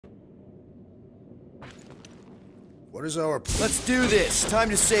What is our... Let's do this. Time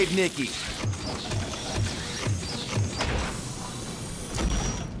to save Nikki.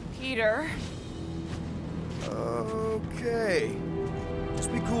 Peter. Okay.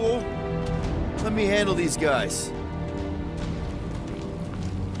 Just be cool. Let me handle these guys.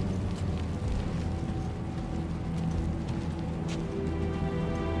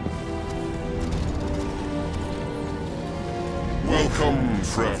 Welcome,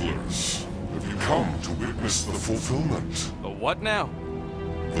 travelers. Have you come to witness the fulfillment? The what now?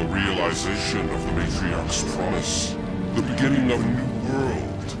 The realization of the Matriarch's promise. The beginning of a new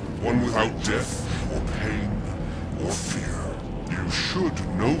world. One without death, or pain, or fear. You should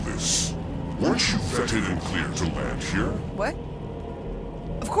know this. Weren't you vetted and cleared to land here? What?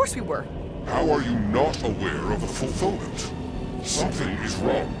 Of course we were. How are you not aware of the fulfillment? Something is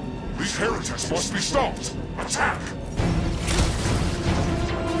wrong. These heretics must be stopped. Attack!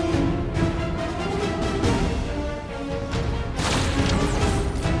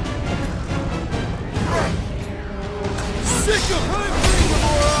 Sick of hunting,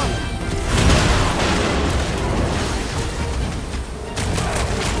 Gamora!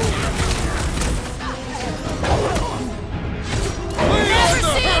 Never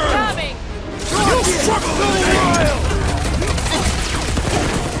see it coming! You'll struggle a while!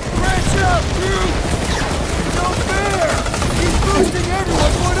 Branch out, dude! No fair! He's boosting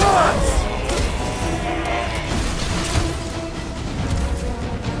everyone but us!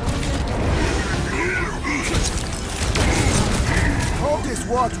 Cultists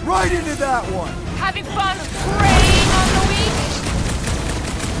walked right into that one! Having fun preying on the weak?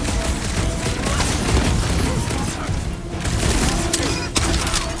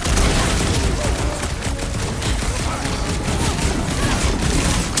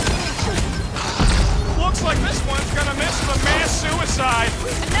 Looks like this one's gonna miss the mass suicide.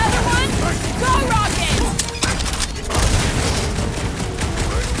 Another one? Go, Rocket!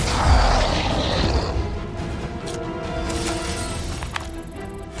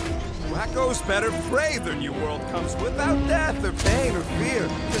 Wacko's better prey their new world comes without death or pain or fear.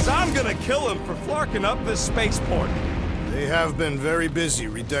 Cause I'm gonna kill him for flarking up this spaceport. They have been very busy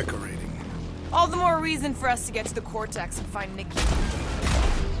redecorating. All the more reason for us to get to the Cortex and find Nikki.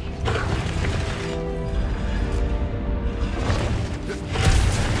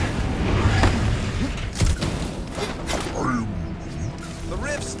 The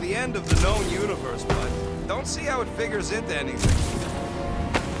rift's the end of the known universe, but don't see how it figures into anything.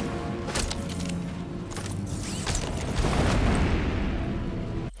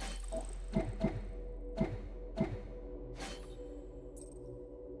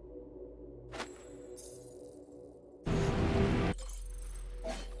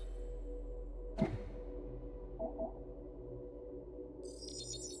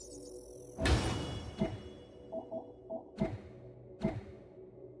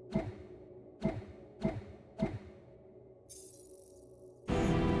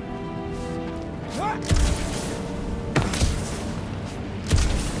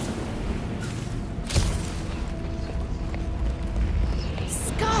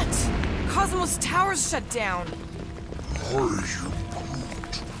 Cosmo's tower's shut down.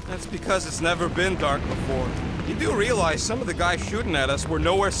 That's because it's never been dark before. You do realize some of the guys shooting at us were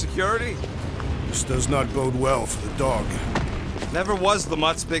nowhere security? This does not bode well for the dog. Never was the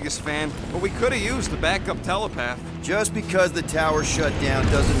Mutt's biggest fan, but we could have used a backup telepath. Just because the tower shut down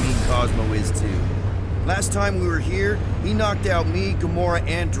doesn't mean Cosmo is too. Last time we were here, he knocked out me, Gamora,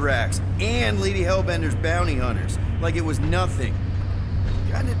 and Drax, and Lady Hellbender's bounty hunters, like it was nothing.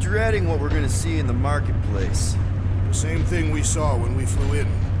 Kinda dreading what we're gonna see in the marketplace. The same thing we saw when we flew in.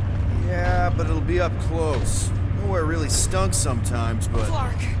 Yeah, but it'll be up close. Nowhere really stunk sometimes, but...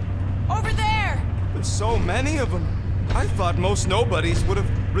 Clark! Over there! There's so many of them. I thought most nobodies would have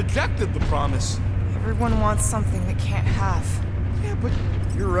rejected the promise. Everyone wants something they can't have. Yeah, but...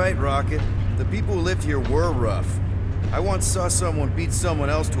 You're right, Rocket. The people who lived here were rough. I once saw someone beat someone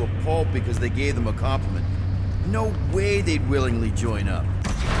else to a pulp because they gave them a compliment. No way they'd willingly join up.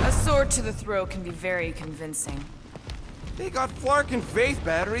 A sword to the throat can be very convincing. They got Flark and Faith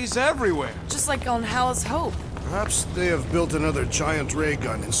batteries everywhere. Just like on Hal's Hope. Perhaps they have built another giant ray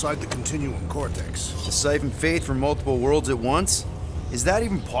gun inside the Continuum Cortex. To siphon Faith from multiple worlds at once? Is that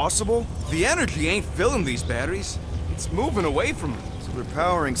even possible? The energy ain't filling these batteries. It's moving away from them. So they're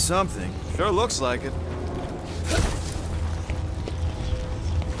powering something. Sure looks like it.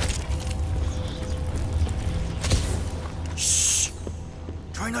 Shh!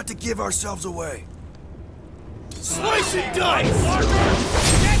 Try not to give ourselves away. Slice and dice!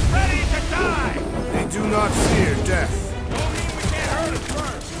 Get ready to die! They do not fear death. Don't mean we can't hurt it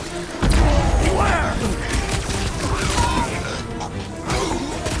first. Beware!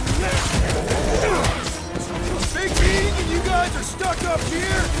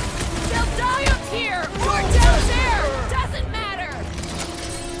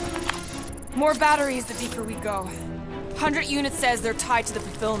 More batteries the deeper we go. 100 units says they're tied to the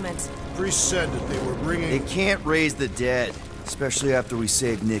fulfillment. Priest said that they were They bringing... can't raise the dead, especially after we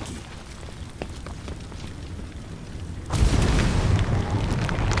saved Nikki.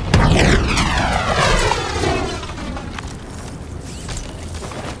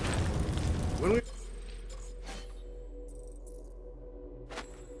 When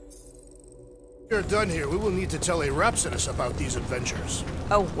we're done here, we will need to tell a Rhapsodus about these adventures.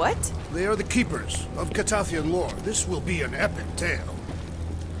 Oh, what? They are the keepers of Catathian lore. This will be an epic tale.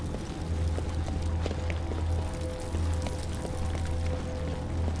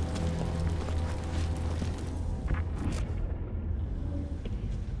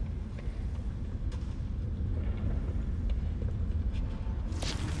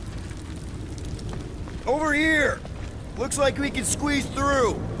 Over here! Looks like we can squeeze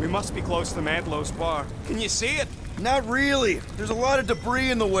through. We must be close to Mantlo's bar. Can you see it? Not really. There's a lot of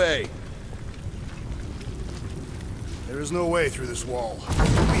debris in the way. There is no way through this wall.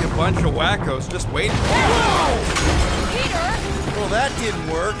 There'll be a bunch of wackos just waiting. Peter! Well, that didn't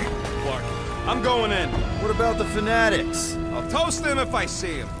work. Clark, I'm going in. What about the fanatics? I'll toast them if I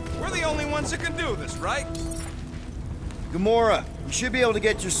see them. We're the only ones that can do this, right? Gamora, you should be able to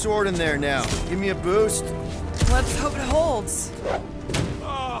get your sword in there now. Give me a boost. Let's hope it holds.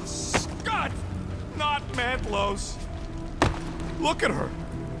 Oh, Scott! Not Mantlo's. Look at her.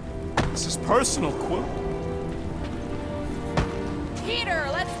 This is personal, Quill. Peter,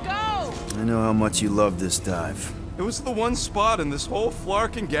 let's go! I know how much you love this dive. It was the one spot in this whole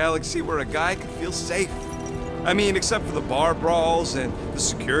Flarkin galaxy where a guy could feel safe. I mean, except for the bar brawls and the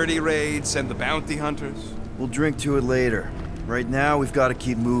security raids and the bounty hunters. We'll drink to it later. Right now, we've got to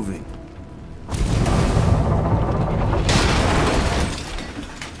keep moving.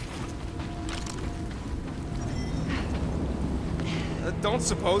 Don't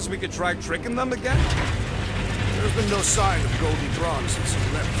suppose we could try tricking them again? There's been no sign of Goldie Braun since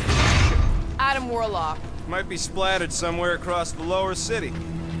he left. Adam Warlock. Might be splattered somewhere across the lower city.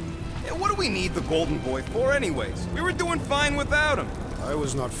 Yeah, what do we need the Golden Boy for anyways? We were doing fine without him. I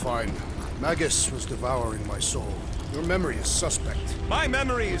was not fine. Magus was devouring my soul. Your memory is suspect. My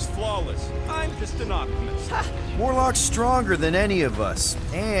memory is flawless. I'm just an optimist. Warlock's stronger than any of us,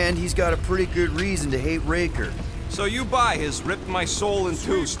 and he's got a pretty good reason to hate Raker. So you buy his ripped my soul in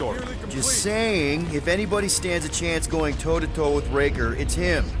two story. Just saying, if anybody stands a chance going toe-to-toe with Raker, it's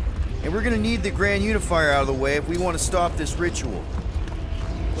him. And we're gonna need the Grand Unifier out of the way if we want to stop this ritual.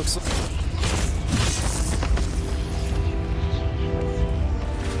 Looks like...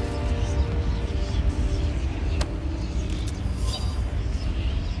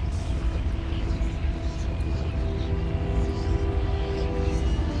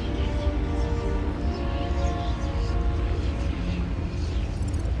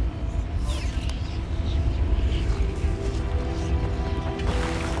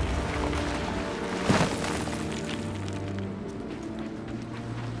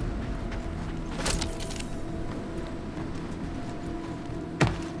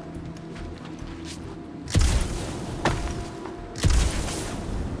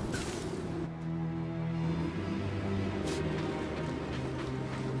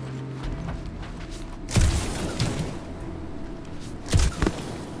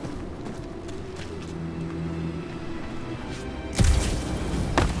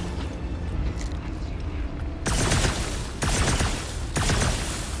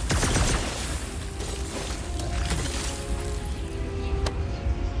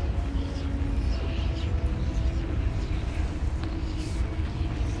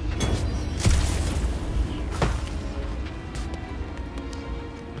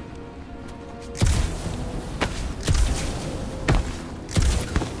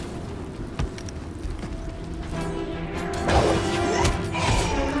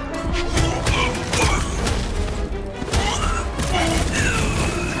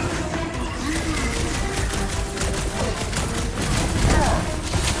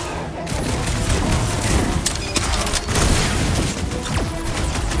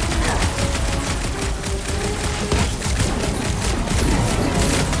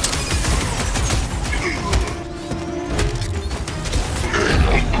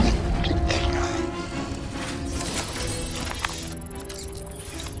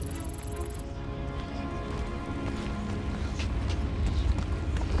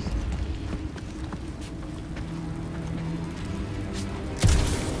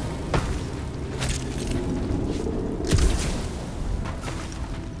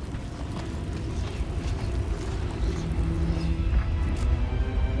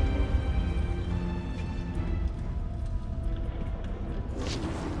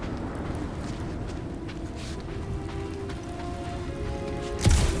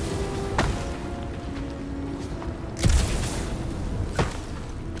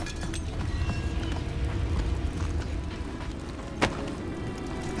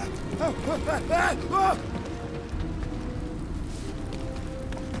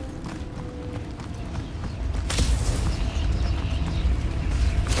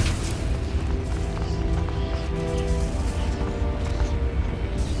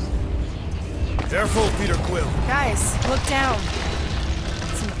 Careful, Peter Quill. Guys, look down.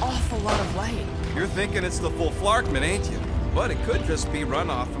 It's an awful lot of light. You're thinking it's the full Flarkman, ain't you? But it could just be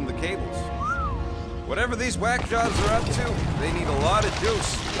runoff from the cables. Whatever these whack jobs are up to, they need a lot of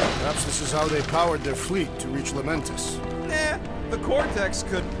juice. Perhaps this is how they powered their fleet to reach Lamentus. Nah, the Cortex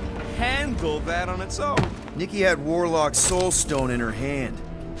could handle that on its own. Nikki had Warlock's Soul Stone in her hand.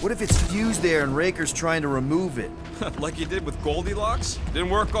 What if it's fused there and Raker's trying to remove it? Like you did with Goldilocks? Didn't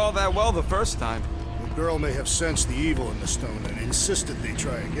work all that well the first time. The girl may have sensed the evil in the stone and insisted they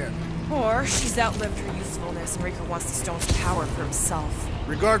try again. Or she's outlived her usefulness and Raker wants the stone's power for himself.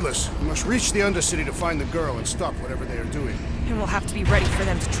 Regardless, we must reach the Undercity to find the girl and stop whatever they are doing. And we'll have to be ready for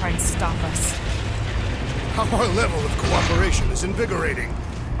them to try and stop us. Our level of cooperation is invigorating.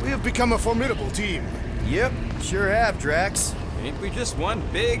 We have become a formidable team. Yep, sure have, Drax. Ain't we just one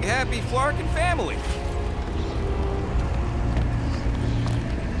big, happy Flarkin family?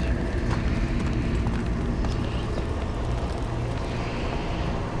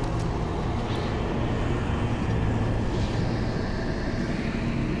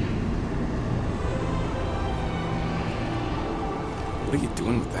 What are you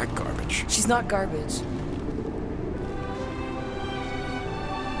doing with that garbage? She's not garbage.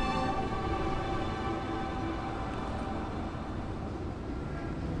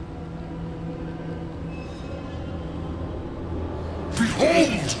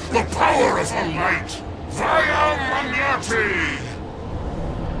 Behold the power of the light! Via Magnati!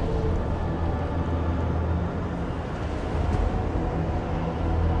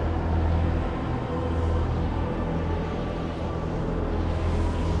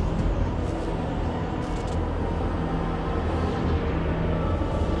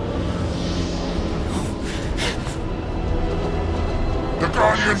 The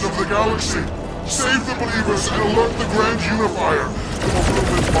Guardians of the Galaxy! Save the believers and alert the Grand Unifier! The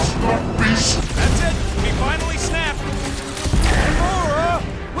movement must not be... That's it! We finally snapped! Gamora!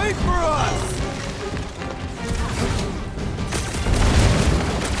 Wait for us!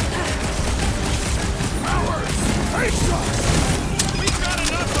 Powers! Face us! We've got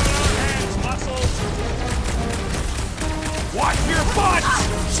enough on our hands, muscles! Watch your butt!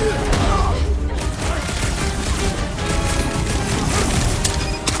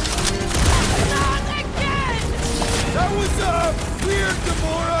 That was, weird,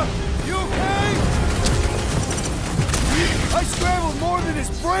 Gamora! You okay? I scrambled more than his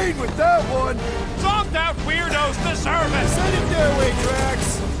brain with that one! Zonked out weirdos deserve it! Send it their way,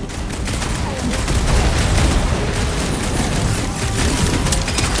 Drax!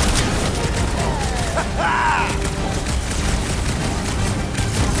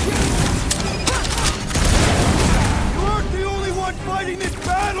 You aren't the only one fighting this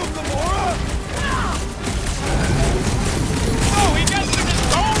battle, Gamora! Oh, he gets to just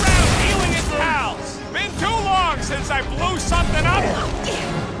go around healing his pals! Been too long since I blew something up!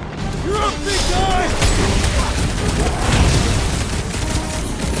 You're up, big guy!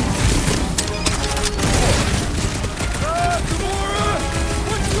 Gamora!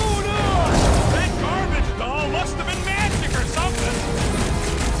 What's going on? That garbage doll must have been magic or something!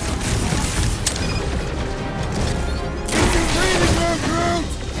 Keep your breathing, Groot!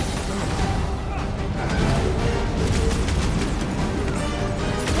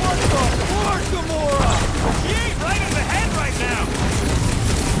 What the fuck, Gamora? He ain't right in the head right now!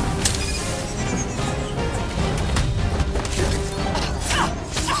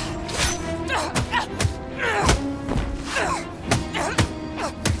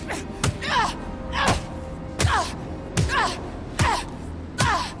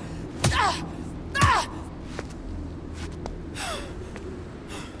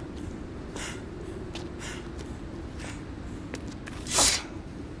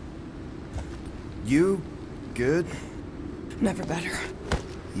 You good? Never better.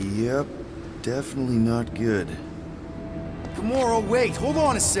 Yep, definitely not good. Gamora, wait, hold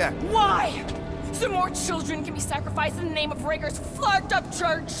on a sec. Why? So more children can be sacrificed in the name of Raker's flarked up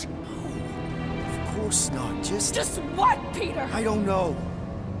church? Of course not, Just what, Peter? I don't know.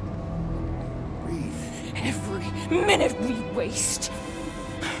 Breathe. Every minute we waste.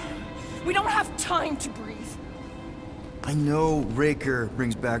 We don't have time to breathe. I know Raker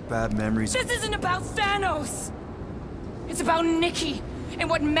brings back bad memories. This isn't about Thanos. It's about Nikki and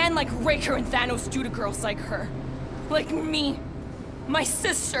what men like Raker and Thanos do to girls like her. Like me. My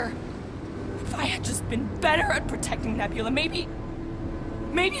sister. If I had just been better at protecting Nebula, maybe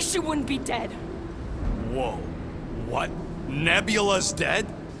maybe she wouldn't be dead. Whoa. What? Nebula's dead?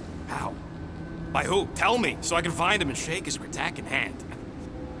 How? By who? Tell me, so I can find him and shake his Kratakan hand.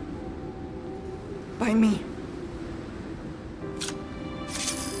 By me.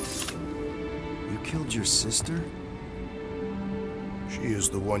 You killed your sister? She is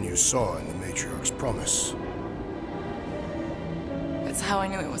the one you saw in the Matriarch's promise. That's how I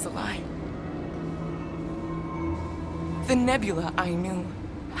knew it was a lie. The Nebula I knew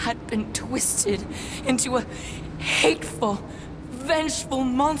had been twisted into a hateful, vengeful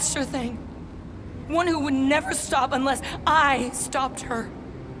monster thing. One who would never stop unless I stopped her.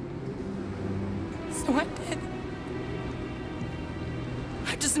 So I did.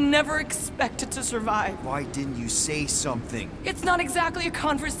 I just never expected to survive. Why didn't you say something? It's not exactly a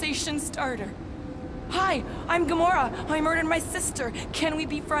conversation starter. Hi, I'm Gamora. I murdered my sister. Can we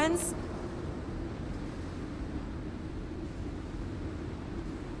be friends?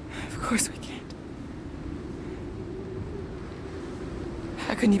 Of course we can't.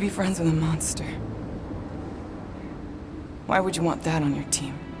 How can you be friends with a monster? Why would you want that on your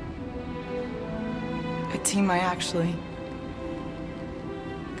team? A team I actually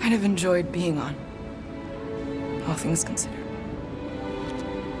kind of enjoyed being on, all things considered.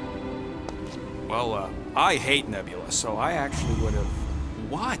 Well, I hate Nebula, so I actually would have...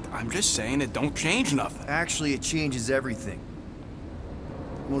 What? I'm just saying it don't change nothing. Actually, it changes everything.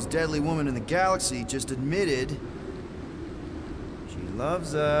 The most deadly woman in the galaxy just admitted she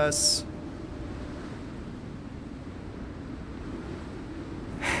loves us.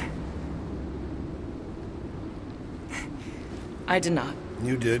 I did not.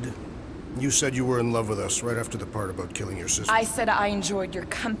 You did. You said you were in love with us right after the part about killing your sister. I said I enjoyed your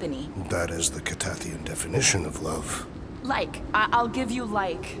company. That is the Catathian definition of love. Like. I'll give you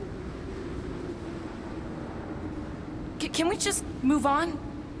like. Can we just move on?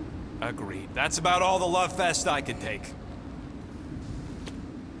 Agreed. That's about all the love fest I can take.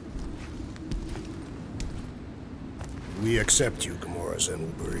 We accept you, Gamora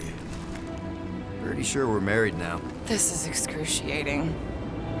Zenwalbury. Pretty sure we're married now. This is excruciating.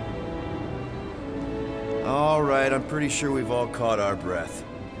 All right, I'm pretty sure we've all caught our breath.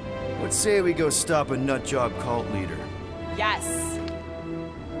 Let's say we go stop a nutjob cult leader. Yes.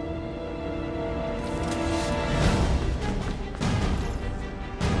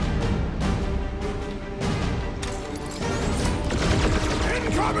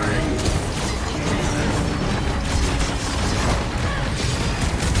 Incoming!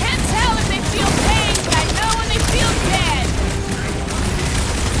 Can't tell if they feel pain, but I know when they feel dead.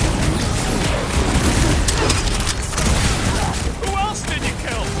 Who else did you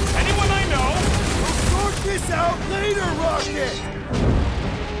kill? Anyone I know? We'll sort this out later, Rocket!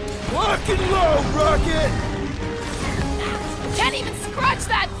 Lock and load, Rocket! Can't even scratch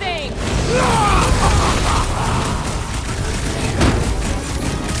that thing!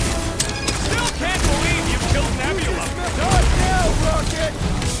 Still can't believe you killed Nebula. Not now, Rocket!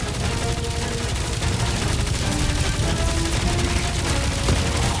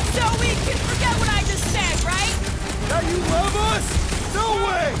 So we can forget what I just said, right? That you love us? No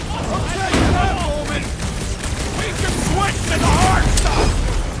way! I'll tell you that moment! We can switch to the hard stuff.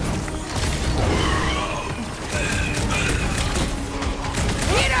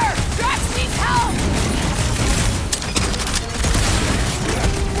 Peter! Drax needs help!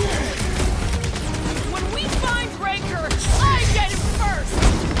 When we find Breaker, I get him first!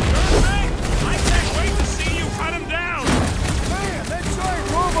 Sure thing. I can't wait to see you cut him down. Man, that giant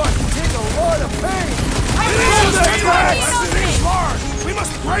robot can take a lot of pain! I It really is don't Drax! need It nothing. is large! We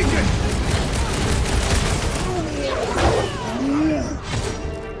must break it!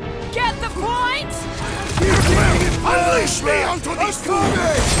 Get the point? Unleash me onto these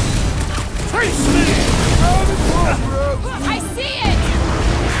fools! Face me! I see it!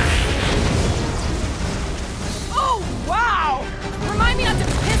 Oh, wow! Remind me not to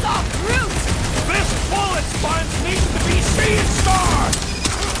piss off Groot! This bullet sponge needs to be seeing stars.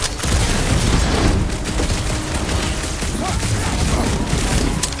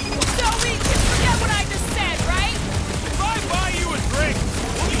 So we can forget what I just said, right? If I buy you a drink,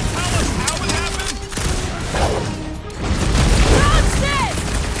 will you tell us how it happened? Nonsense!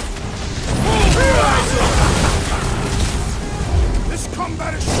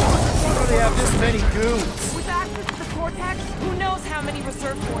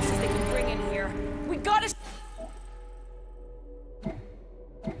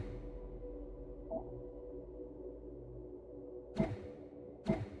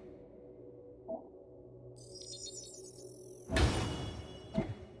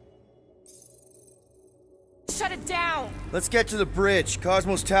 shut it down! Let's get to the bridge.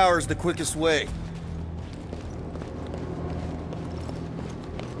 Cosmos Tower is the quickest way.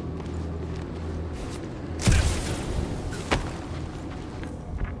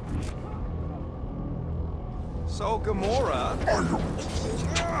 So, Gamora...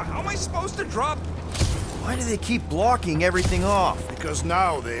 how am I supposed to drop... Why do they keep blocking everything off? Because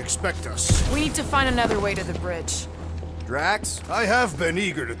now they expect us. We need to find another way to the bridge. Drax? I have been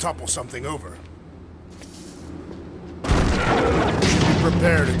eager to topple something over. We should be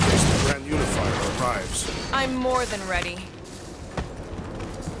prepared in case the Grand Unifier arrives. I'm more than ready.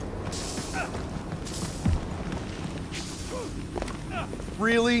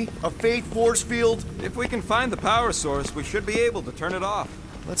 Really? A fate force field? If we can find the power source, we should be able to turn it off.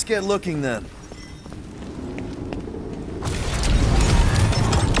 Let's get looking then.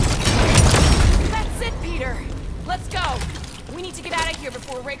 That's it, Peter! Let's go! We need to get out of here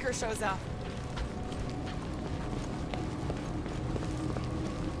before Raker shows up.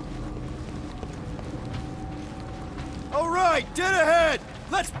 All right, dead ahead!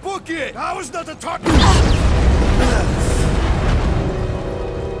 Let's book it! Now is not the time!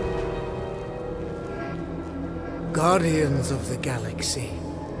 Guardians of the Galaxy.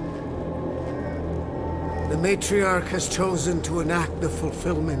 The Matriarch has chosen to enact the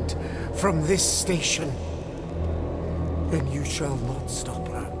fulfillment from this station. And you shall not stop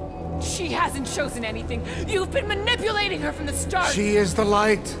her. She hasn't chosen anything. You've been manipulating her from the start. She is the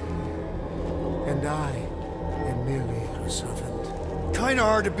light. And I am merely her servant. Kinda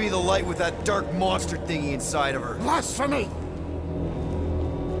hard to be the light with that dark monster thingy inside of her. Blasphemy!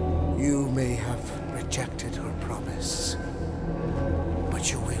 You may have rejected her promise,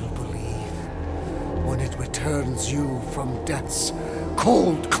 but you will believe when it returns you from death's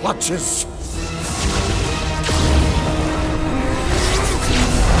cold clutches.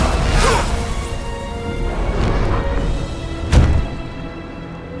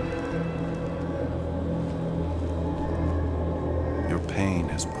 Your pain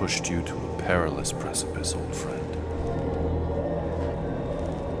has pushed you to a perilous precipice, old friend.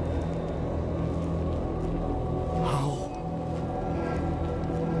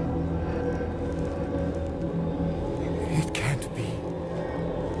 It can't be.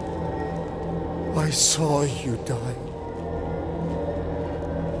 I saw you die.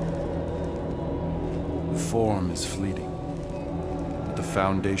 The form is fleeting, but the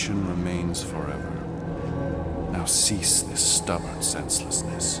foundation remains forever. Now cease this stubborn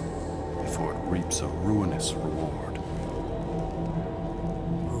senselessness before it reaps a ruinous reward.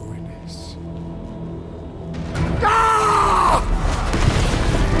 Ruinous.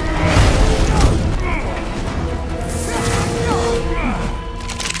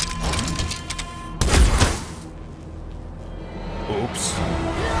 Oops.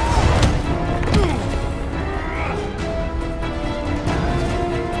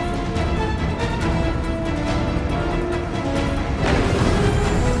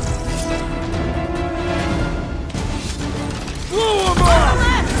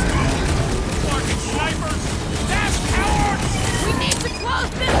 We need to close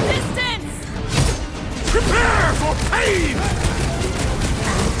this distance! Prepare for pain!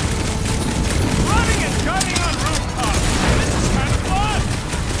 Running and gunning on rooftops! This is kind of fun!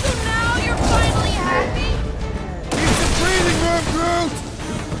 So now you're finally happy? Keep the breathing room, Groot!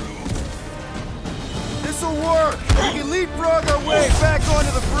 This'll work! We can leapfrog our way back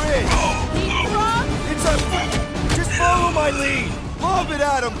onto the bridge! Leapfrog? It's a... Just follow my lead! Lob it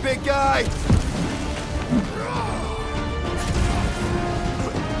at him, big guy!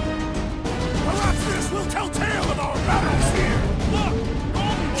 Perhaps this will tell tale of our battles here! Look!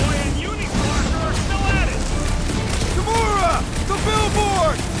 Golden Boy and Unicorn are still at it! Gamora! The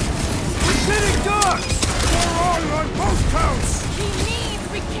billboard! We're pitting ducks! We're wrong on both counts! He means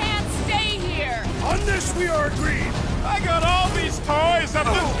we can't stay here! On this we are agreed! I got all these toys I'm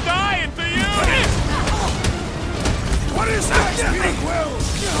just dying to use! What is next, Peter Quill?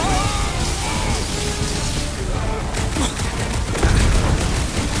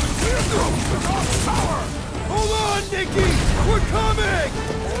 We're through the North Tower! Hold on, Nikki! We're coming!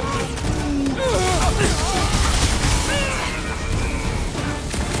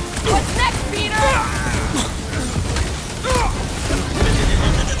 What's next, Peter?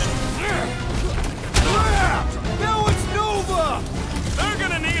 Now it's Nova! They're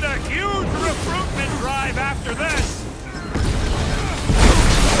gonna need a huge recruitment drive after this!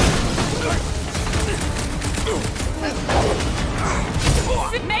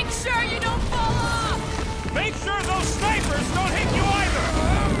 Make sure you don't fall off! Make sure those snipers don't hit you either!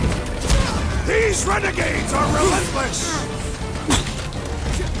 These renegades are relentless!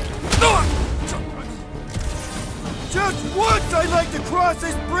 Just once I'd like to cross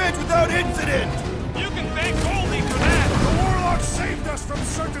this bridge without incident! You can thank Goldie for that! The warlock saved us from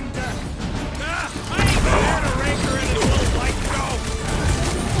certain death. I ain't scared of Raker and his little light show!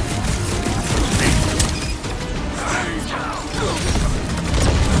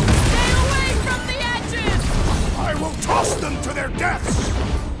 Stay away from the edges! I will toss them to their deaths!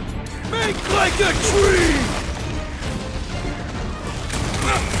 Make like a tree!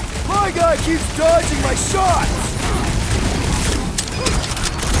 My guy keeps dodging my shots!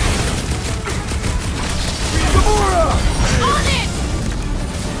 Gamora! On it!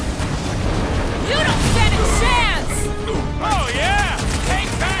 You don't stand a chance! Oh yeah!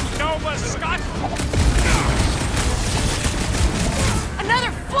 Take that, Nova Scott!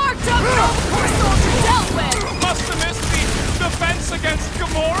 Another flarked up Nova Corps soldier dealt with! Must have missed the Defense Against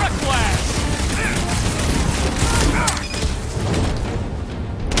Gamora class!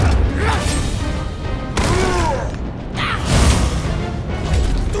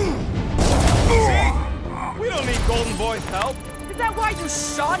 See? We don't need Golden Boy's help. Is that why you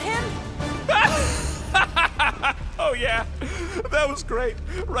shot him? Oh yeah, that was great.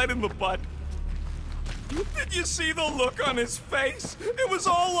 Right in the butt. Did you see the look on his face? It was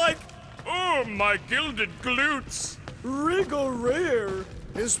all like, oh, my gilded glutes. Regal rare.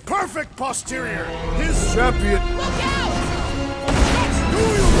 His perfect posterior! His Champion! Look out! Do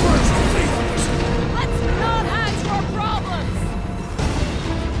you first, please! Let's not add to our problems!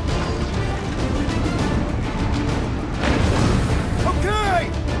 Okay!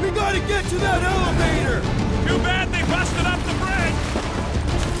 We gotta get to that elevator! Too bad they busted up the bridge.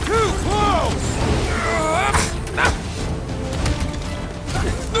 Too close!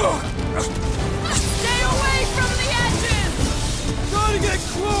 Stay away from the edges! Gotta get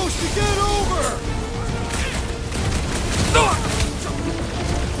close to get over!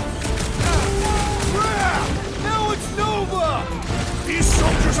 Crap! Now it's Nova! These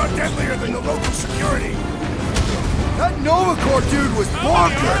soldiers are deadlier than the local security! That Nova Corps dude was How many are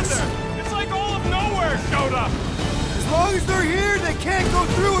bonkers! there? It's like all of nowhere showed up. As long as they're here, they can't go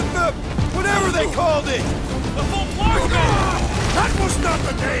through with the... whatever they called it! The full floor thing. That was not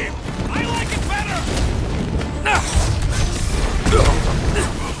the name! I like it better.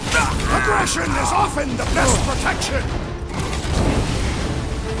 Aggression is often the best protection!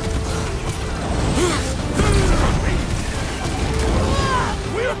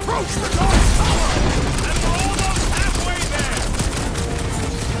 We approach the Dark Tower! And we're almost halfway there.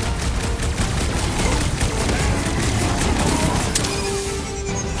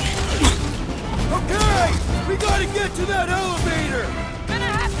 Okay! We gotta get to that elevator! Gonna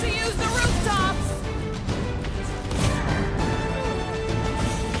have to use the rooftops!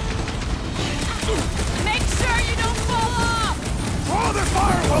 Make sure you don't fall off! Draw their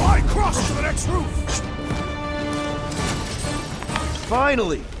fire while I cross to the next roof!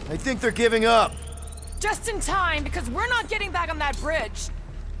 Finally! I think they're giving up. Just in time, because we're not getting back on that bridge.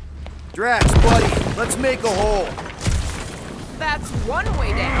 Drax, buddy, let's make a hole. That's one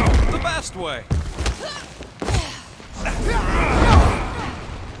way down. The best way.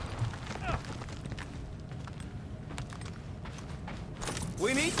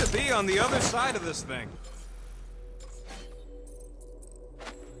 We need to be on the other side of this thing.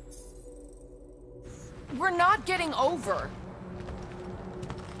 We're not getting over.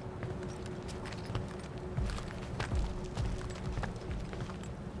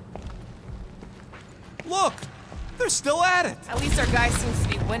 Look! They're still at it! At least our guy seems to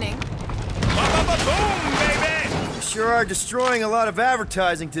be winning. Ba-ba-ba-boom, baby! You sure are destroying a lot of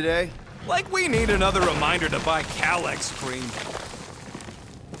advertising today. Like we need another reminder to buy Calex cream.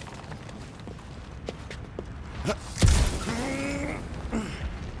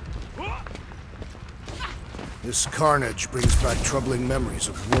 This carnage brings back troubling memories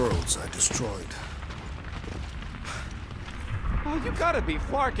of worlds I destroyed. Oh, you gotta be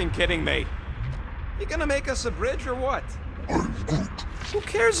flarking kidding me. You gonna make us a bridge or what? Who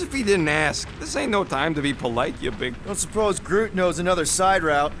cares if he didn't ask? This ain't no time to be polite, you big... Don't suppose Groot knows another side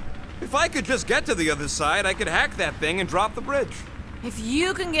route. If I could just get to the other side, I could hack that thing and drop the bridge. If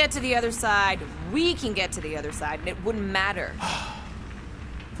you can get to the other side, we can get to the other side, and it wouldn't matter.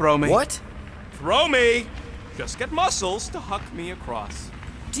 Throw me. What? Throw me! Just get muscles to huck me across.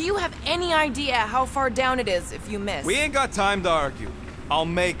 Do you have any idea how far down it is if you miss? We ain't got time to argue. I'll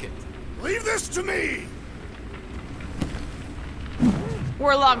make it. Leave this to me!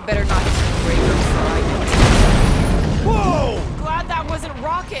 Warlock better not hit Raker before I Whoa! Glad that wasn't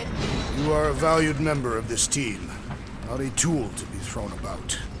Rocket. You are a valued member of this team, not a tool to be thrown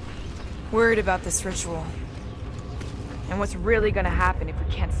about. Worried about this ritual. And what's really gonna happen if we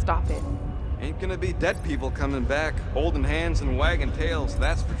can't stop it. Ain't gonna be dead people coming back, holding hands and wagging tails,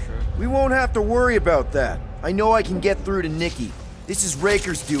 that's for sure. We won't have to worry about that. I know I can get through to Nikki. This is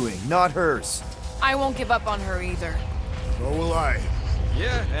Raker's doing, not hers. I won't give up on her either. Nor will I.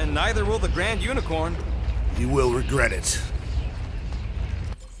 Yeah, and neither will the Grand Unicorn. You will regret it.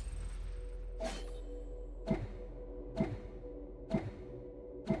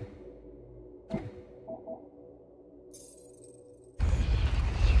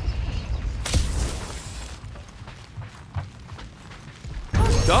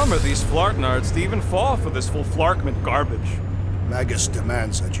 Dumb are these flartnards to even fall for this full flarkment garbage. Magus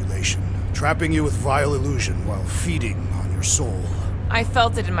demands adulation, trapping you with vile illusion while feeding on your soul. I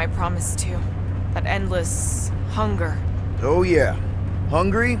felt it in my promise too. That endless hunger. Oh yeah.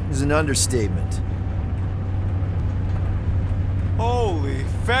 Hungry is an understatement. Holy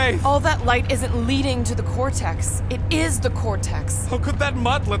faith! All that light isn't leading to the cortex. It is the cortex. How could that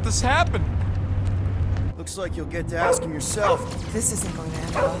mutt let this happen? Looks like you'll get to ask him yourself. This isn't going to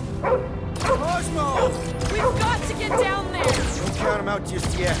end well. Cosmo! We've got to get down there! Don't count him out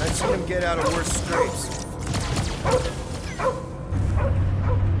just yet. I've seen him get out of worse scrapes.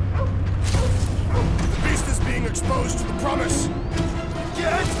 The beast is being exposed to the promise.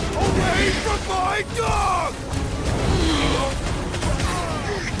 Get away from my dog!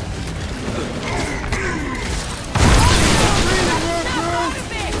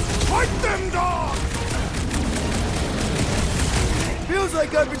 Fight them, dog! Feels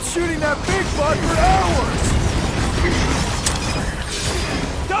like I've been shooting that big bud for hours!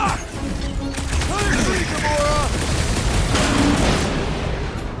 Doc! Let it free, Gamora!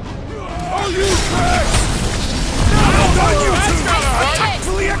 Are you Drax? Well done, you two!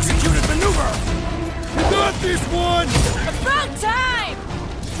 Tactfully executed maneuver! You got this one! About time!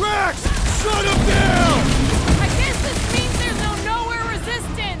 Drax! Shut him down! I guess this means there's no nowhere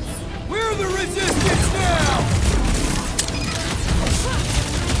resistance! We're the resistance now!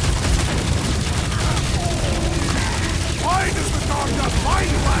 Why does the dog not mind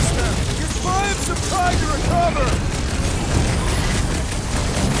blaster? Give him some time to recover!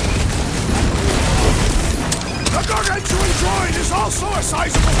 The gargantuan droid is also a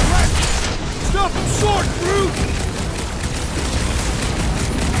sizable threat! Stop him short, brute!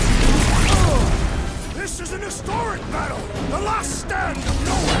 This is an historic battle! The last stand of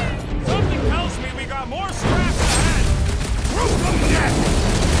nowhere! Something tells me we got more scraps ahead. Group them dead!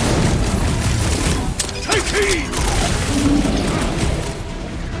 Take heed!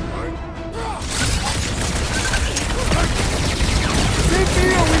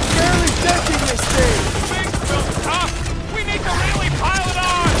 CPU, we're barely denting this thing! Things feel tough. We need to really pile it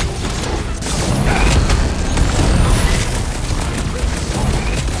on.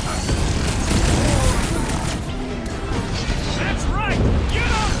 That's right. You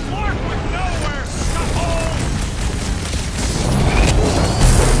don't flirt with nowhere, scuffle.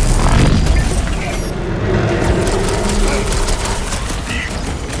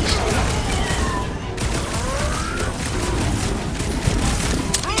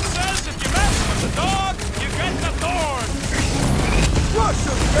 Ruth says if you mess with the dog, you get the thorn. Rush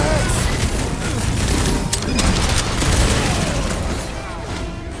him, Drax!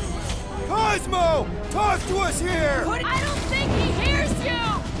 Cosmo! Talk to us here! I don't think he hears you!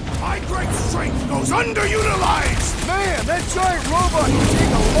 My great strength goes underutilized! Man, that giant robot can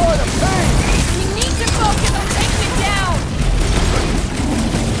take a lot of pain! We need to focus on taking it down!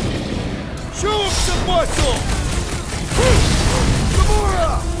 Show him some muscle!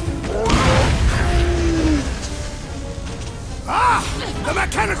 Gamora! Ah! The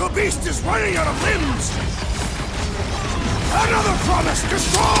mechanical beast is running out of limbs! Another promise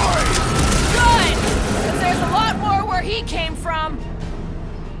destroyed! Good! 'Cause there's a lot more where he came from!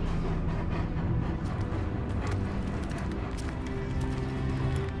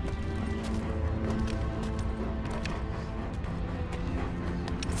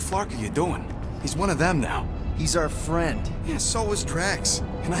 What the flark are you doing? He's one of them now. He's our friend. Yeah, so is Drax.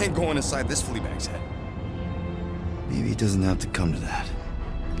 And I ain't going inside this fleabag's head. Maybe it doesn't have to come to that.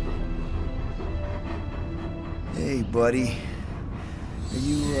 Hey, buddy. Are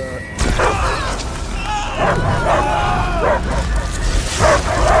you,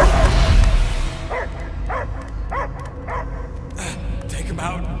 Take him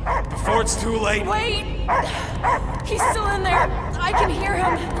out before it's too late. Wait! He's still in there! I can hear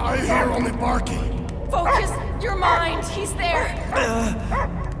him! I hear only barking. Focus your mind! He's there!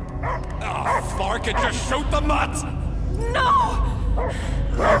 Oh, Flark, it just shoot the mutt. No!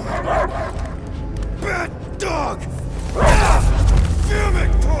 Bad dog! Ah! Damn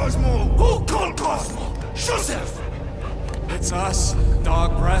it, Cosmo! Who called Cosmo? Joseph! It's us,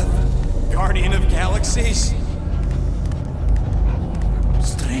 dog breath. Guardian galaxies?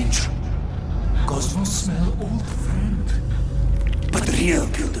 Strange. Cosmo smell old friend. But real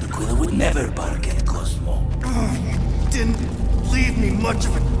Gilder Quill would never bark at Cosmo. Didn't leave me much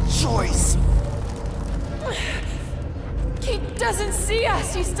of a choice. He doesn't see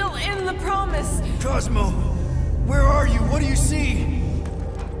us. He's still in the promise. Cosmo, where are you? What do you see?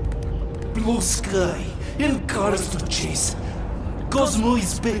 Blue sky and cars to chase. Cosmo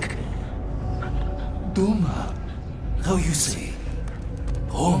is back. Doma, how you say?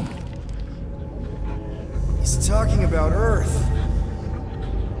 Home. He's talking about Earth.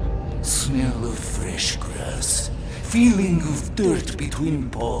 Smell of fresh grass. Feeling of dirt between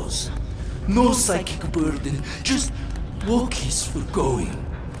paws. No psychic burden, just walkies for going.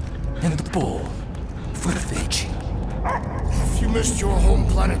 And the ball for fetching. If you missed your home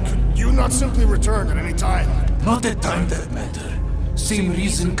planet, could you not simply return at any time? Not at time that matter. Same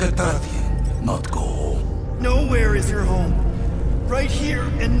reason Carthathian, not go home. Nowhere is your home. Right here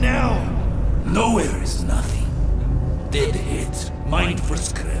and now. Nowhere is nothing. Dead heads, mind for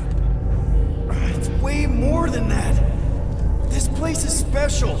scrap. It's way more than that. This place is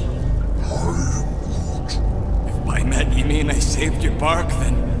special. If by met you mean I saved your bark,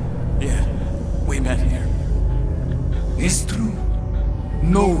 then yeah, we met here. It's true.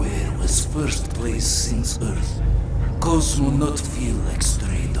 Nowhere was first place since Earth. Cosmo not feel like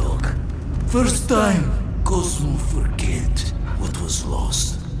stray dog. First time, Cosmo forget what was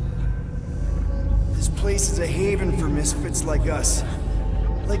lost. This place is a haven for misfits like us.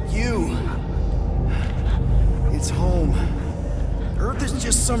 Like you. It's home. Earth is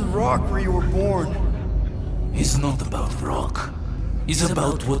just some rock where you were born. It's not about rock. It's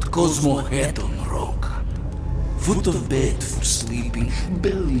about what Cosmo had on rock. Foot of bed for sleeping,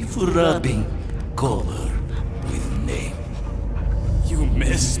 belly for rubbing, color with name. You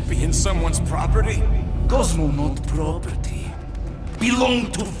miss being someone's property? Cosmo not property.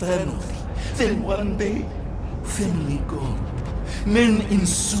 Belong to family. Then one day, family gone. Men in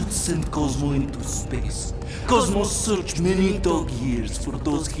suits sent Cosmo into space. Cosmo searched many dog years for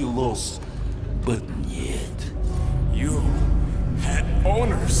those he lost, but yet. You had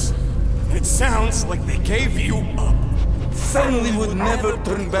owners. It sounds like they gave you up. Family would never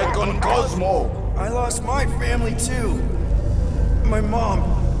turn back on Cosmo. I lost my family too. My mom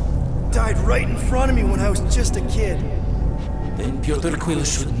died right in front of me when I was just a kid. Then Piotr Quill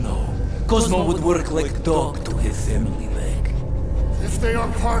should know. Cosmo would work like dog to have family back. If they are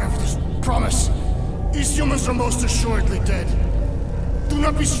part of this promise, these humans are most assuredly dead. Do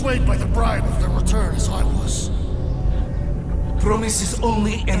not be swayed by the bribe of their return as I was. Promise is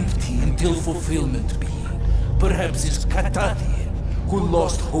only empty until fulfillment be. Perhaps it's Carthathian who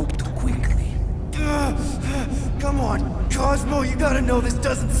lost hope too quickly. Come on, Cosmo, you gotta know this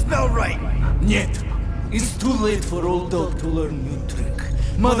doesn't smell right. Yet, it's too late for old dog to learn new trick.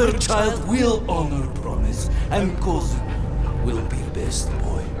 Mother-child will honor promise, and Cosmo will be best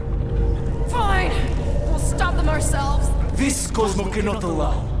boy. Fine. We'll stop them ourselves. This Cosmo cannot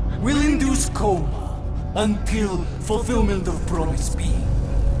allow. Will induce coma until fulfillment of promise be.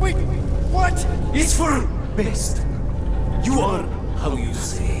 Wait, what? It's for best. You are, how you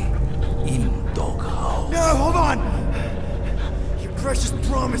say, in doghouse. No, hold on! Your precious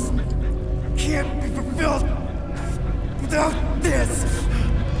promise can't be fulfilled without this!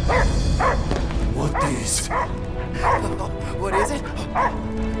 What is? What is it?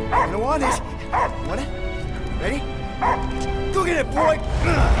 You're gonna want it. Want it? Ready? Go get it, boy!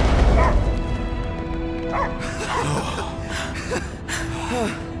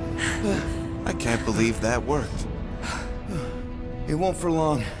 I can't believe that worked. It won't for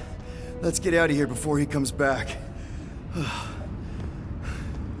long. Let's get out of here before he comes back.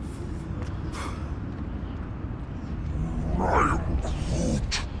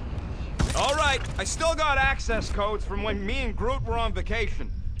 All right, I still got access codes from when me and Groot were on vacation.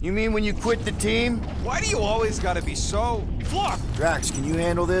 You mean when you quit the team? Why do you always gotta be so... Flock! Drax, can you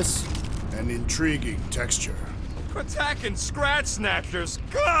handle this? An intriguing texture. Attacking Scratch Snatchers!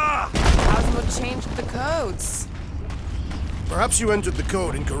 Gah! Cosmo changed the codes. Perhaps you entered the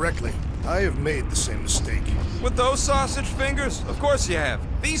code incorrectly. I have made the same mistake. With those sausage fingers? Of course you have.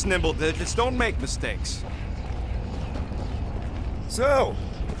 These nimble digits don't make mistakes. So,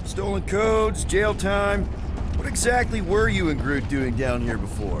 stolen codes, jail time. What exactly were you and Groot doing down here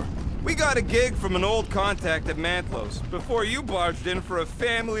before? We got a gig from an old contact at Mantlo's before you barged in for a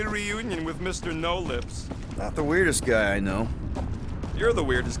family reunion with Mr. No Lips. Not the weirdest guy I know. You're the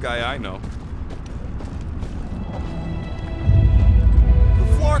weirdest guy I know. The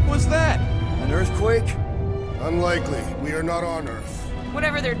flark was that? An earthquake? Unlikely. We are not on Earth.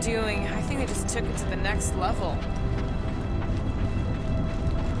 Whatever they're doing, I think they just took it to the next level.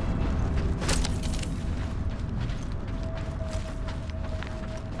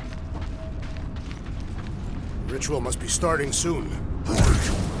 The ritual must be starting soon.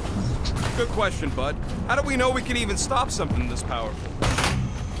 Good question, bud. How do we know we can even stop something this powerful?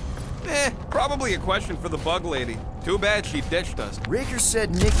 Probably a question for the bug lady. Too bad she ditched us. Raker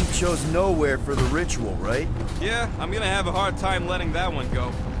said Nikki chose nowhere for the ritual, right? Yeah, I'm gonna have a hard time letting that one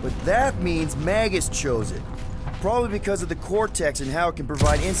go. But that means Magus chose it. Probably because of the Cortex and how it can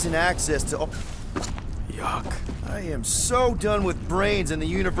provide instant access to... Yuck. I am so done with brains and the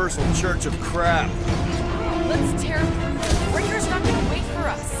Universal Church of Crap. Let's tear through them. Raker's not gonna wait for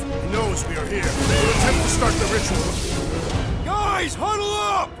us. He knows we are here. We'll attempt to start the ritual. Guys, huddle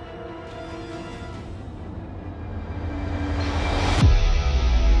up!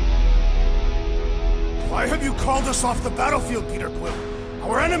 Why have you called us off the battlefield, Peter Quill?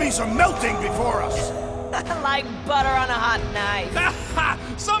 Our enemies are melting before us. Like butter on a hot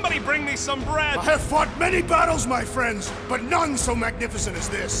knife. Somebody bring me some bread! I have fought many battles, my friends, but none so magnificent as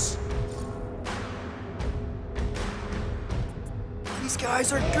this. These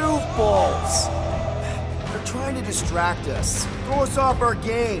guys are goofballs. They're trying to distract us, throw us off our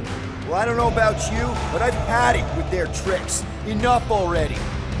game. Well, I don't know about you, but I've had it with their tricks. Enough already.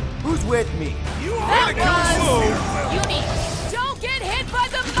 Who's with me? You are That the council! was unique. Don't get hit by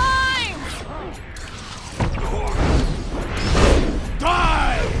the mine!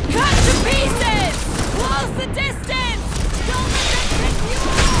 Die! Cut to pieces! Close the distance! Don't let them pick you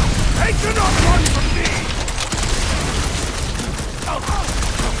off! They cannot run from me!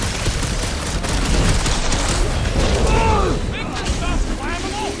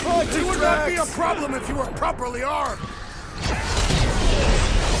 It would not be a problem if you were properly armed.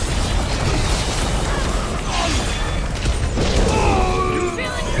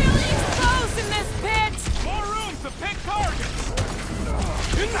 Feeling really exposed in this pit! More room to pick targets!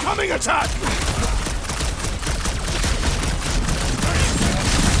 Incoming attack!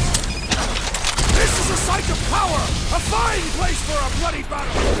 This is a site of power! A fine place for a bloody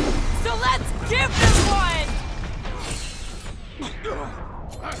battle! So let's give them one!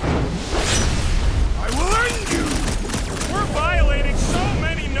 I will end you! We're violating so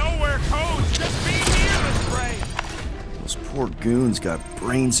many nowhere codes just being near this raid! Those poor goons got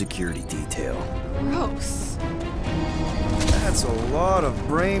brain security detail. Gross. That's a lot of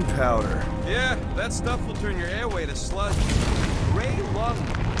brain powder. Yeah, that stuff will turn your airway to sludge. Gray lung. I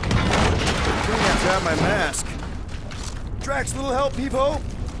think I have to have my mask. Drax, little help, Peepo?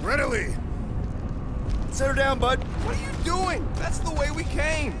 Readily! Set her down, bud. What are you doing? That's the way we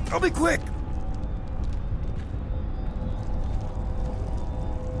came. I'll be quick.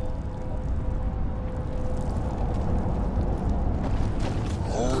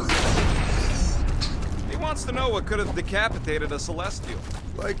 He wants to know what could have decapitated a Celestial.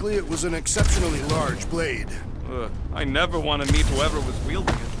 Likely it was an exceptionally large blade. I never want to meet whoever was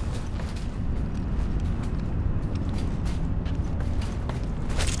wielding it.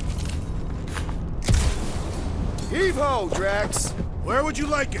 Heave-ho, Drax! Where would you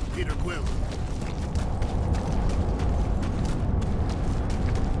like it, Peter Quill?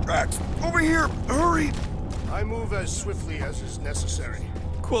 Drax, over here! Hurry! I move as swiftly as is necessary.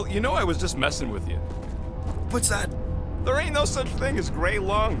 Cool, you know I was just messing with you. What's that? There ain't no such thing as gray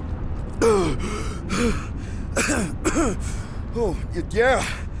lung. Oh, yeah.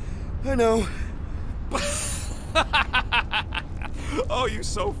 I know. Oh, you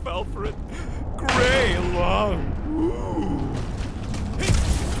so fell for it. Gray lung. Ooh.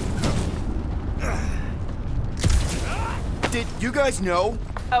 Did you guys know?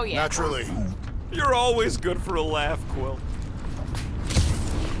 Oh yeah. Naturally. You're always good for a laugh, Quill.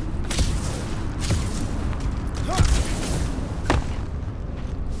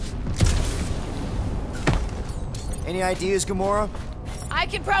 Any ideas, Gamora? I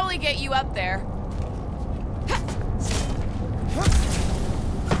could probably get you up there.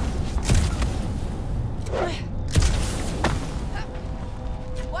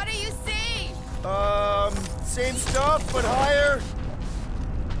 What do you see? Same stuff, but higher.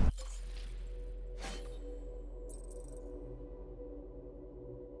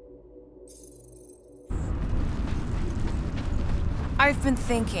 I've been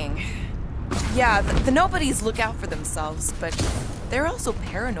thinking. Yeah, the nobodies look out for themselves, but they're also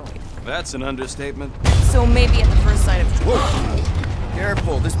paranoid. That's an understatement. So maybe at the first sign of trouble. Whoa!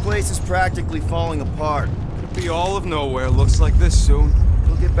 Careful, this place is practically falling apart. It'll be all of nowhere, looks like this soon.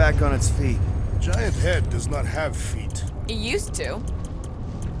 It'll get back on its feet. Giant head does not have feet. It used to.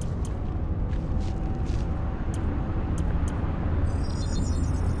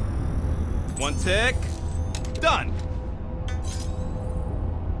 One tick. Done.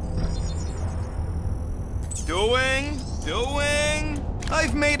 Doing.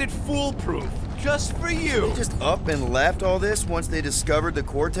 I've made it foolproof, just for you. They just up and left all this once they discovered the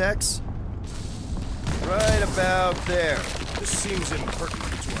cortex? Right about there. This seems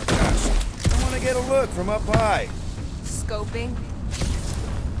impertinent to our task. I want to get a look from up high. Scoping.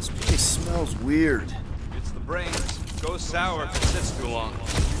 This place smells weird. It's the brains. Goes sour if it sits too long.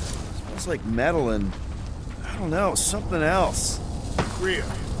 Smells like metal and, I don't know, something else. Rhea,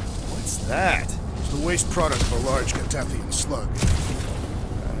 What's that? it's the waste product of a large Catathian slug.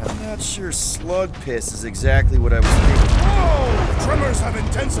 I'm not sure slug piss is exactly what I was thinking. Whoa! Tremors have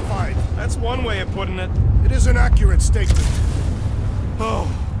intensified. That's one way of putting it. It is an accurate statement. Oh,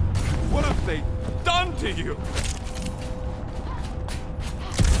 what have they done to you?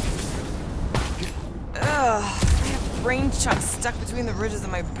 Ugh, I have brain chunks stuck between the ridges of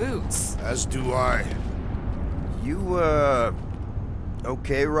my boots. As do I. You,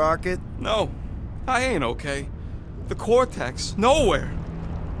 okay, Rocket? No, I ain't okay. The cortex, nowhere.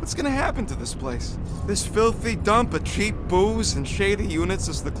 What's gonna happen to this place? This filthy dump of cheap booze and shady units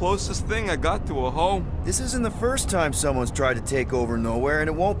is the closest thing I got to a home. This isn't the first time someone's tried to take over Nowhere, and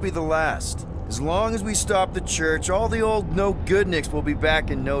it won't be the last. As long as we stop the church, all the old no-goodniks will be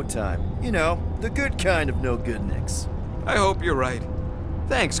back in no time. You know, the good kind of no-goodniks. I hope you're right.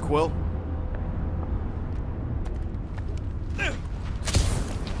 Thanks, Quill.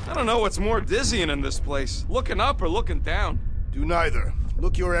 I don't know what's more dizzying in this place, looking up or looking down. Do neither.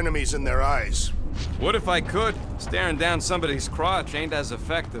 Look your enemies in their eyes. What if I could? Staring down somebody's crotch ain't as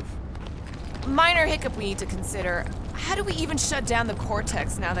effective. Minor hiccup we need to consider. How do we even shut down the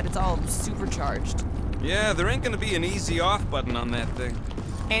cortex now that it's all supercharged? Yeah, there ain't gonna be an easy off button on that thing.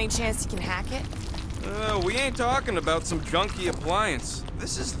 Any chance you can hack it? We ain't talking about some junky appliance.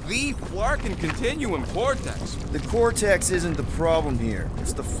 This is the Flarkin Continuum Cortex. The cortex isn't the problem here.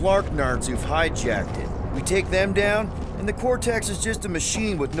 It's the Flarknards who've hijacked it. We take them down, and the cortex is just a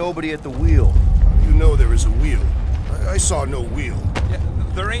machine with nobody at the wheel. You know there is a wheel. I saw no wheel. Yeah,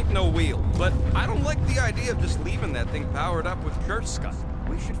 there ain't no wheel, but I don't like the idea of just leaving that thing powered up with church stuff.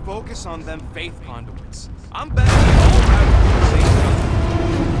 We should focus on them faith conduits. I'm betting all around.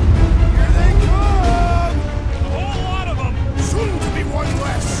 Here they come! A whole lot of them! Soon to be one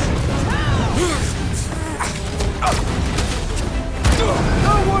less!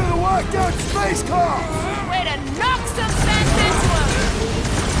 Not one of the whacked out space cars! Way to knock some sense into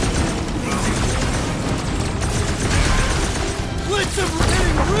him! Blitzem are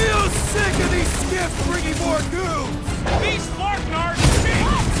getting real sick of these skiffs bringing more goons! These Flarknards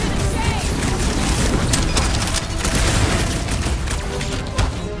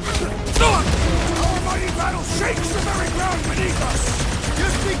Our mighty battle shakes the very ground beneath us!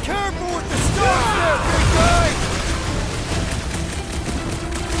 Just be careful with the stones there, big guy!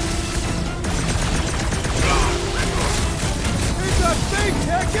 We've got big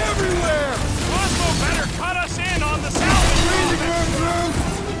tech everywhere! Cosmo better cut us in on the salvage! Breathing room, Groot!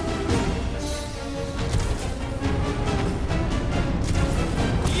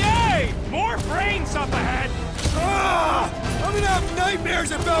 Yay! More brains up ahead! Ah! I'm gonna have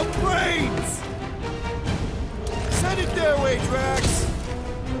nightmares about brains! Send it their way, Drax!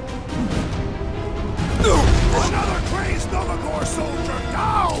 Another crazed Novagor soldier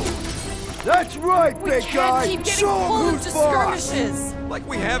down! That's right, We big can't guy! keep getting Show 'em pulled who's into boss! skirmishes! Like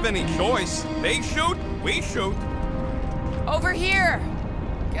we have any choice. They shoot, we shoot. Over here!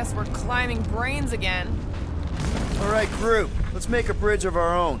 Guess we're climbing brains again. All right, crew, let's make a bridge of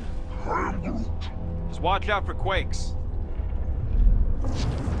our own. Just watch out for quakes.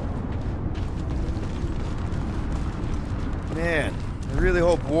 Man, I really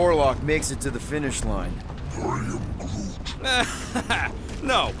hope Warlock makes it to the finish line.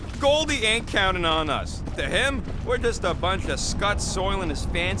 No, Goldie ain't counting on us. To him, we're just a bunch of scuts soiling his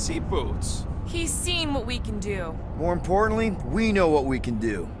fancy boots. He's seen what we can do. More importantly, we know what we can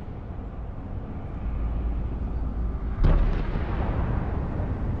do.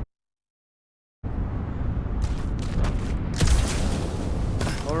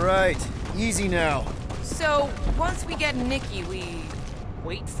 All right, easy now. So, once we get Nikki, we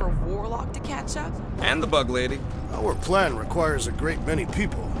wait for Warlock to catch up? And the bug lady. Our plan requires a great many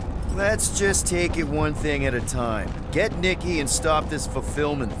people. Let's just take it one thing at a time. Get Nikki and stop this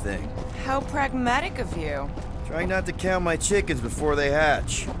fulfillment thing. How pragmatic of you. Trying not to count my chickens before they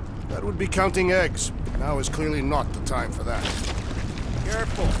hatch. That would be counting eggs. Now is clearly not the time for that.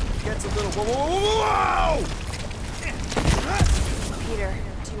 Careful, it gets a little... Whoa! Peter,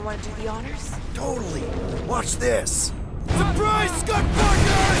 do you want to do the honors? Totally. Watch this. Surprise, Scott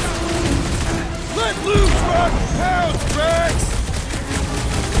Parker! Let loose, rock pounds, Rex!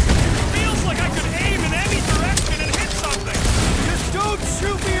 Feels like I could aim in any direction and hit something! Just don't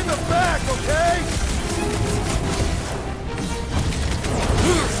shoot me in the back, okay?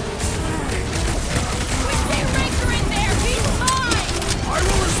 We see Raker in there! He's mine! I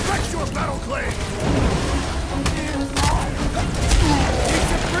will respect your battle claim! Keep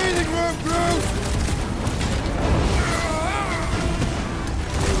some breathing room, Groot!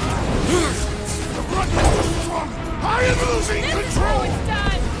 The blood is strong! I am losing This is control! how it's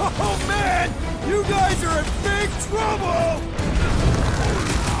done! Oh man! You guys are in big trouble!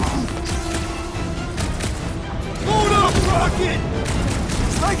 Hold up, Rocket!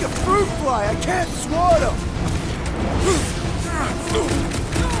 It's like a fruit fly, I can't swat him!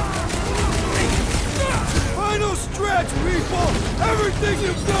 Final stretch, people! Everything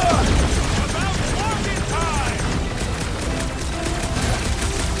you've got! About walking time!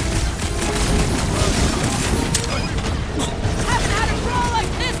 Haven't had a brawl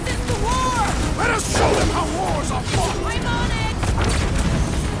like this since the war! Let us show them how wars are fought! I'm on it!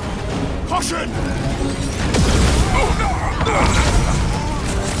 Caution!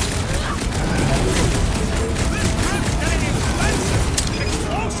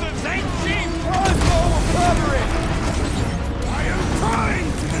 Explosives ain't cheap! Cosmo will cover it! I am trying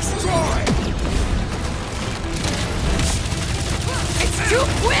to destroy! It's too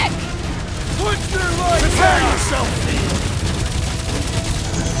quick! Put your life Prepare yourself, thief!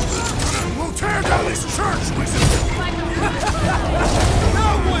 We'll tear down this church, wizard!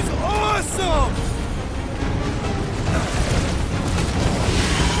 That was awesome!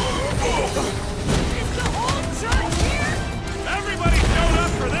 Is the whole church here? Everybody showed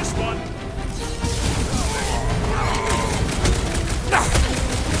up for this one!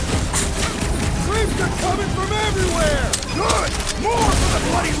 Creeps are coming from everywhere! Good! More for the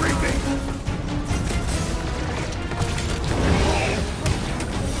bloody reaping!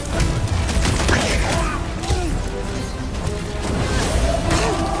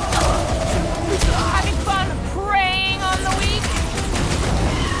 Having fun preying on the weak?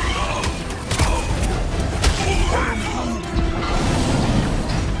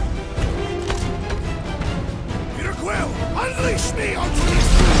 Peter Quill, unleash me onto these...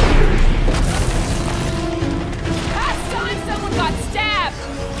 Last time someone got stabbed!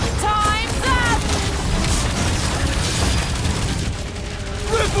 Time's up!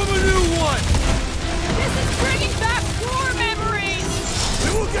 Rip him a new one! This is bringing back war memories! We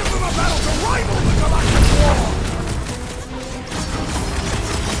will give them a battle to rival the Galactic War!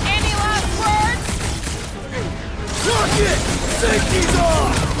 Any last words? Rocket! Safety's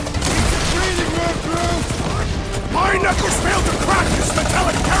off! Breathing room, crew! My knuckles failed to crack this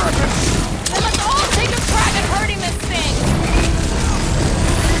metallic carapace! Then let's all take a crack at hurting this thing!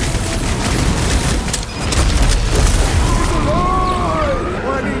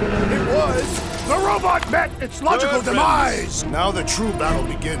 It was! The robot met its logical demise! Now the true battle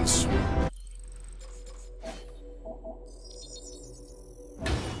begins.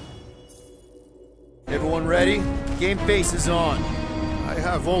 Everyone ready? Game face is on. I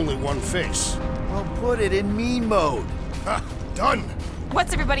have only one face. Well, put it in mean mode. Ha! Done!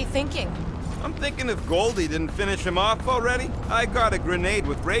 What's everybody thinking? I'm thinking if Goldie didn't finish him off already, I got a grenade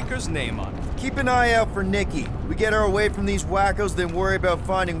with Raker's name on it. Keep an eye out for Nikki. We get her away from these wackos, then worry about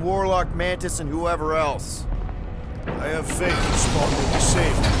finding Warlock, Mantis, and whoever else. I have faith that Spawn will be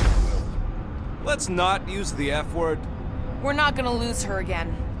saved. Let's not use the F word. We're not gonna lose her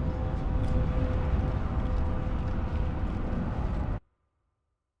again.